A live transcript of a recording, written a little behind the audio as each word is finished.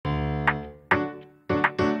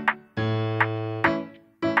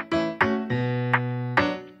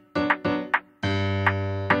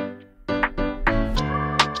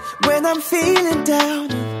When I'm feeling down,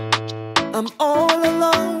 I'm all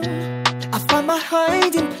alone, I find my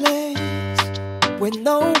hiding place where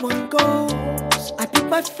no one goes. I pick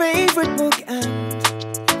my favorite book and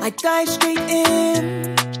I dive straight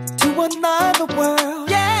in to another world.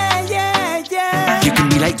 Yeah, yeah, yeah. You can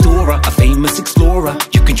be like Dora, a famous explorer.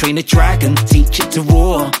 You can train a dragon, teach it to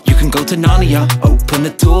roar. You can go to Narnia, open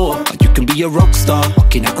the door. Or you can be a rock star,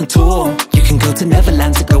 walking out on tour. You can go to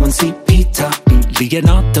Neverland to go and see Peter,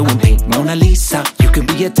 Leonardo and paint Mona Lisa. You can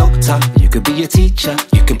be a doctor, you can be a teacher.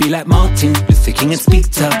 You can be like Martin Luther King and speak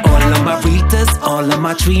to all of my readers, all of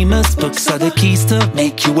my dreamers. Books are the keys to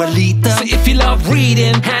make you a leader. So if you love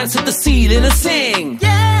reading, hands to the ceiling and sing.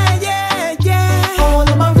 Yeah, yeah, yeah. All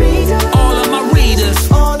of my readers, all of my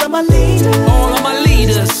readers, all of my leaders, all of my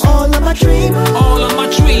leaders, all of my dreamers, all of my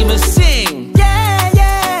dreamers, sing. Yeah,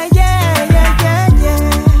 yeah, yeah, yeah, yeah, yeah,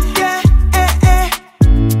 yeah, yeah,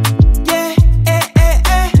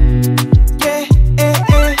 yeah,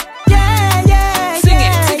 yeah, yeah. Sing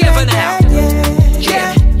it together now. Yeah,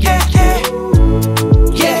 yeah, yeah,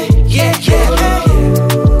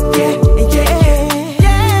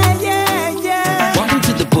 yeah, yeah, yeah. Welcome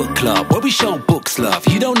to the book club, where we show books love.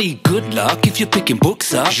 You don't need good luck if you're picking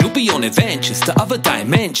books up. You'll be on adventures to other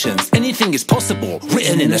dimensions. Anything is possible,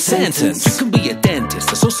 written in a sentence. You can be a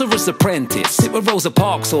dentist, a sorcerer's apprentice. Sit with Rosa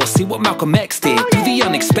Parks or see what Malcolm X did. Do the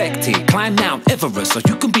unexpected, climb Mount Everest. Or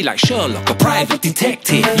you can be like Sherlock, a private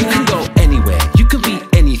detective. You can go anywhere, you can be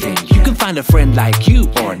anything. You can find a friend like you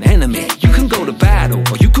or an enemy. You can go to battle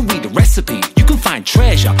or you can read a recipe. You can find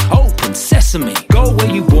treasure, open sesame. Go where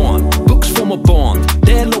you want, books form a bond.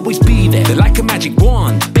 They'll always be there, they're like a magic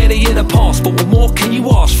wand. Better yet a passport, what more can you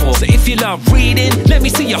ask for? So if you love reading, let me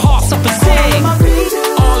see your hearts up and sing.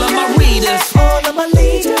 All of my readers, all of my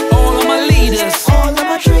leaders, all of my leaders, all of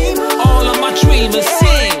my dreamers, all of my dreamers,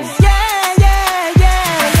 sing. Yeah, yeah,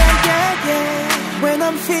 yeah, yeah, yeah, yeah. When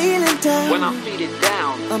I'm feeling down, When I'm feeling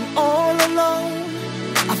down, I'm all alone,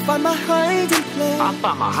 I find my hiding place I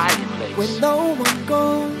find my hiding place. where no one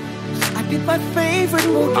goes. I pick my favorite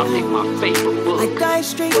book, I pick my favorite book. I dive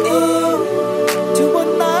straight in to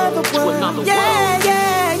another world. another Yeah, world.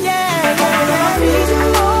 yeah, yeah, yeah.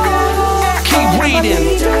 Keep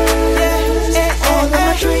reading,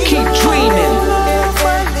 Keep dreaming.